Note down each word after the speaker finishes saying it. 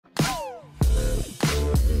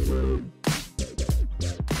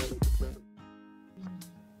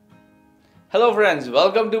Hello friends,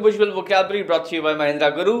 welcome to Visual Vocabulary brought to you by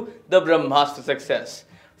Mahendra Guru, the Brahmas for Success.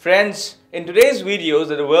 Friends, in today's videos,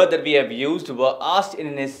 the word that we have used were asked in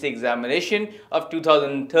an SC examination of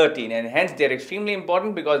 2013 and hence they are extremely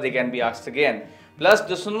important because they can be asked again. Plus,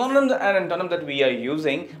 the synonyms and antonyms that we are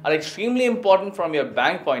using are extremely important from your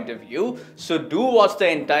bank point of view, so do watch the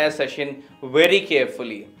entire session very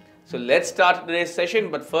carefully. So let's start today's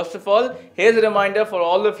session, but first of all, here's a reminder for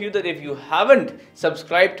all of you that if you haven't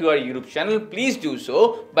subscribed to our YouTube channel, please do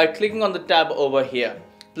so by clicking on the tab over here.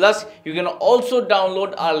 Plus, you can also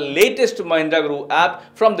download our latest Mahendra Guru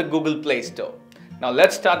app from the Google Play Store. Now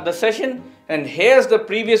let's start the session, and here's the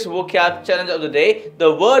previous vocab challenge of the day.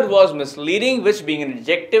 The word was misleading, which being an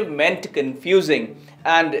adjective meant confusing.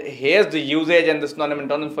 And here's the usage and the synonym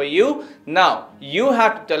antonym for you. Now, you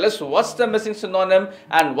have to tell us what's the missing synonym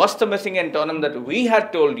and what's the missing antonym that we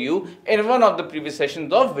had told you in one of the previous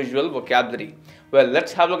sessions of visual vocabulary. Well,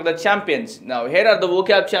 let's have a look at the champions. Now, here are the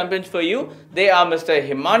vocab champions for you. They are Mr.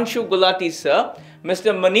 Himanshu Gulati sir,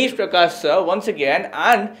 Mr. Manish Prakash sir once again,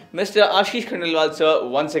 and Mr. Ashish Khandelwal sir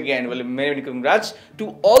once again. Well, many congrats to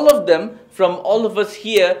all of them from all of us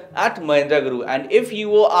here at Mahendra Guru. And if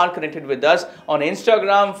you are connected with us on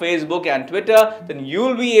Instagram, Facebook and Twitter, then you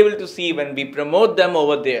will be able to see when we promote them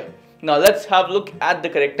over there. Now let's have a look at the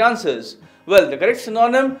correct answers. Well, the correct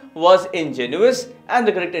synonym was ingenuous and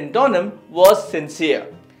the correct antonym was sincere.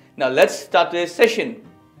 Now let's start this session.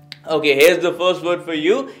 Okay, here's the first word for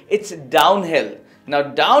you. It's downhill. Now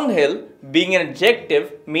downhill being an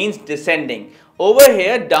adjective means descending. Over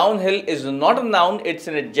here, downhill is not a noun, it's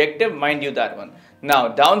an adjective, mind you that one. Now,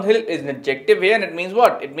 downhill is an adjective here and it means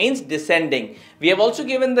what? It means descending. We have also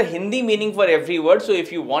given the Hindi meaning for every word, so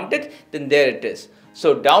if you want it, then there it is.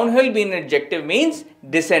 So, downhill being an adjective means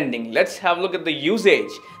descending. Let's have a look at the usage.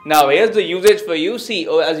 Now, here's the usage for you. See,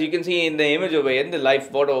 as you can see in the image over here, in the live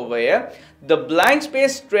photo over here, the blank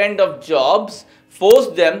space trend of jobs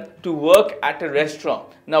forced them to work at a restaurant.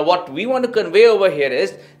 Now, what we want to convey over here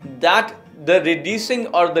is that the reducing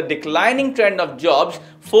or the declining trend of jobs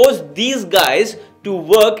forced these guys to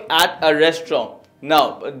work at a restaurant.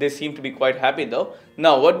 Now, they seem to be quite happy though.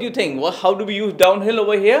 Now, what do you think? How do we use downhill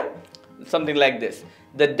over here? Something like this.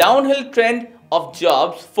 The downhill trend of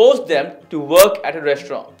jobs forced them to work at a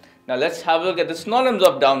restaurant. Now, let's have a look at the synonyms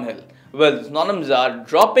of downhill. Well, the synonyms are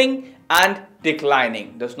dropping and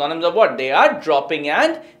declining. The synonyms are what? They are dropping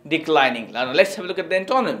and declining. Now, let's have a look at the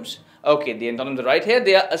antonyms. Okay, the antonyms are right here.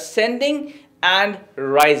 They are ascending and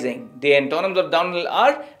rising. The antonyms of downhill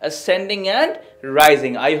are ascending and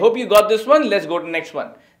rising. I hope you got this one. Let's go to the next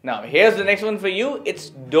one. Now, here's the next one for you. It's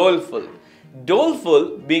doleful.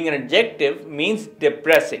 Doleful being an adjective means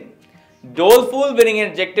depressing. Doleful being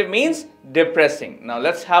an adjective means depressing. Now,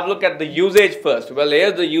 let's have a look at the usage first. Well,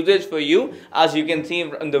 here's the usage for you. As you can see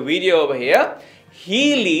in the video over here,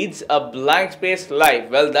 he leads a blank space life.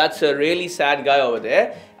 Well, that's a really sad guy over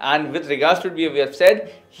there. And with regards to it, we have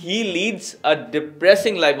said he leads a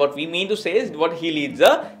depressing life. What we mean to say is what he leads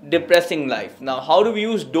a depressing life. Now, how do we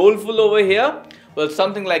use doleful over here? Well,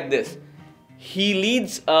 something like this. He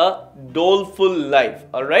leads a doleful life.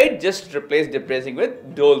 Alright, just replace depressing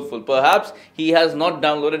with doleful. Perhaps he has not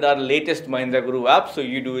downloaded our latest Mahendra Guru app, so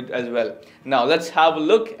you do it as well. Now, let's have a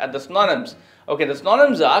look at the synonyms. Okay, the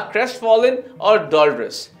synonyms are crestfallen or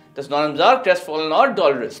dolorous. The synonyms are crestfallen or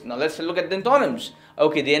dolorous. Now, let's look at the antonyms.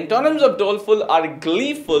 Okay, the antonyms of doleful are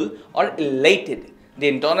gleeful or elated. The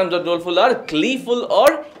antonyms of doleful are gleeful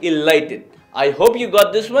or elated. I hope you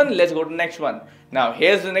got this one. Let's go to the next one. Now,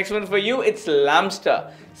 here's the next one for you. It's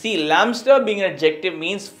lamster. See, lamster being an adjective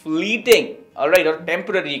means fleeting. Alright, or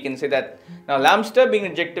temporary, you can say that. Now, lamster being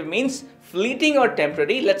an adjective means fleeting or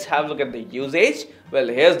temporary. Let's have a look at the usage. Well,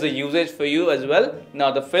 here's the usage for you as well.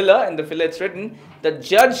 Now, the filler, in the filler it's written, the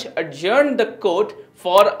judge adjourned the court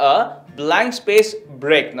for a blank space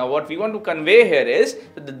break. Now, what we want to convey here is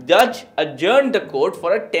that the judge adjourned the court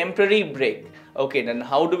for a temporary break. Okay, then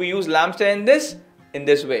how do we use lamster in this? In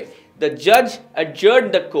this way. The judge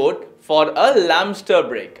adjourned the court for a lamster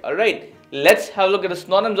break. Alright, let's have a look at the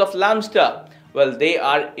synonyms of lamster. Well, they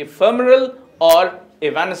are ephemeral or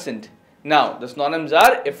evanescent. Now, the synonyms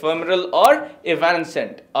are ephemeral or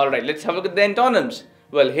evanescent. Alright, let's have a look at the antonyms.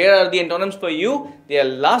 Well, here are the antonyms for you. They are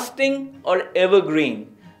lasting or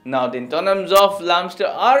evergreen. Now, the antonyms of lamster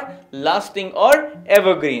are lasting or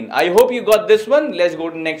evergreen. I hope you got this one. Let's go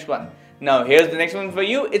to the next one. Now, here's the next one for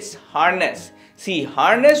you. It's harness. See,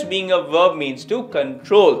 harness being a verb means to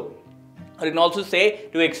control. Or you can also say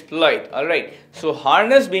to exploit. Alright. So,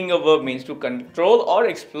 harness being a verb means to control or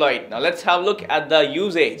exploit. Now, let's have a look at the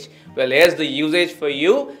usage. Well, here's the usage for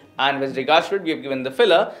you. And with regards to it, we have given the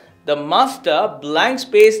filler. The master blank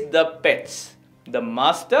space the pets. The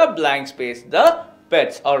master blank space the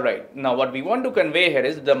pets. Alright, now what we want to convey here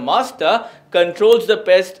is the master controls the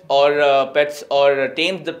pets or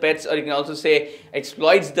tames the pets, or you can also say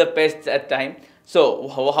exploits the pets at time. So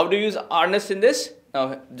how do you use harness in this?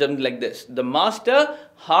 Now jump like this. The master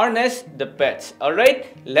harness the pets.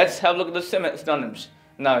 Alright, let's have a look at the synonyms.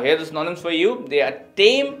 Now here are the synonyms for you. They are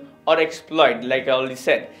tame or exploit, like I already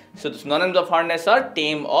said. So the synonyms of harness are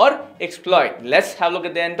tame or exploit. Let's have a look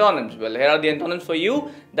at the antonyms. Well, here are the antonyms for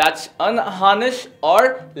you. That's unharness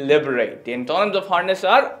or liberate. The antonyms of harness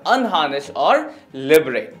are unharness or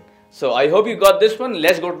liberate. So I hope you got this one.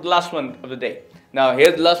 Let's go to the last one of the day. Now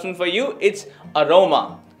here's the last one for you. It's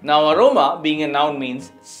aroma. Now aroma being a noun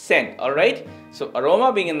means scent. Alright. So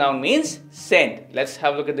aroma being a noun means scent. Let's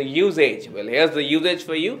have a look at the usage. Well, here's the usage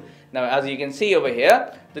for you. Now as you can see over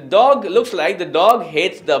here, the dog looks like the dog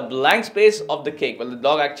hates the blank space of the cake. Well, the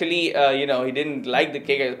dog actually, he didn't like the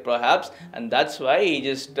cake perhaps, and that's why he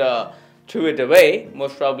just threw it away,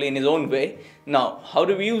 most probably in his own way. Now, how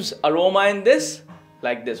do we use aroma in this?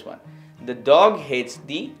 Like this one. The dog hates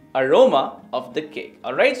the aroma of the cake.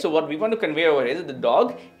 Alright, so what we want to convey over here is that the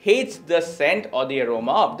dog hates the scent or the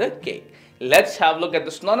aroma of the cake. Let's have a look at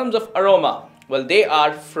the synonyms of aroma. Well, they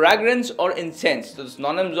are fragrance or incense. So the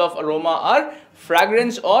synonyms of aroma are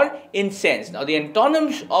fragrance or incense. Now the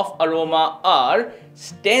antonyms of aroma are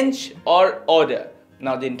stench or odor.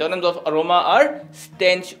 Now the antonyms of aroma are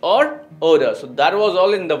stench or odor. So that was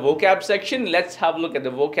all in the vocab section. Let's have a look at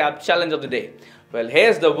the vocab challenge of the day. Well,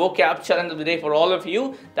 here's the vocab challenge of the day for all of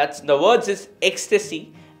you. That's the words is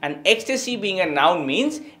ecstasy, and ecstasy being a noun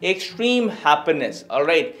means extreme happiness.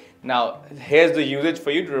 Alright. Now, here's the usage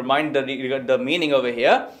for you to remind the meaning over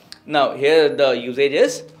here. Now, here the usage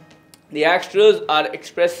is, the actors are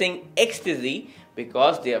expressing ecstasy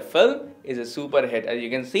because their film is a super hit. As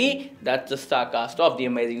you can see, that's the star cast of The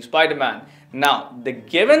Amazing Spider-Man. Now, the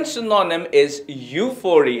given synonym is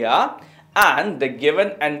euphoria and the given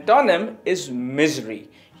antonym is misery.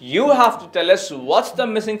 You have to tell us what's the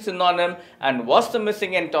missing synonym and what's the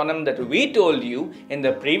missing antonym that we told you in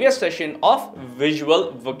the previous session of visual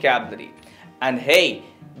vocabulary. And hey,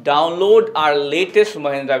 download our latest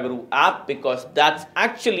Mahendra Guru app, because that's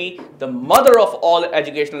actually the mother of all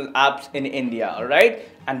educational apps in India. Alright,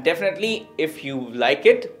 and definitely if you like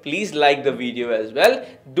it, please like the video as well.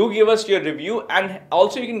 Do give us your review, and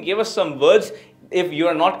also you can give us some words if you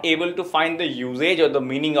are not able to find the usage or the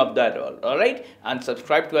meaning of that word. Alright, and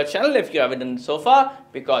subscribe to our channel if you haven't done so far,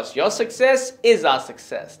 because your success is our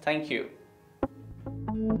success. Thank you.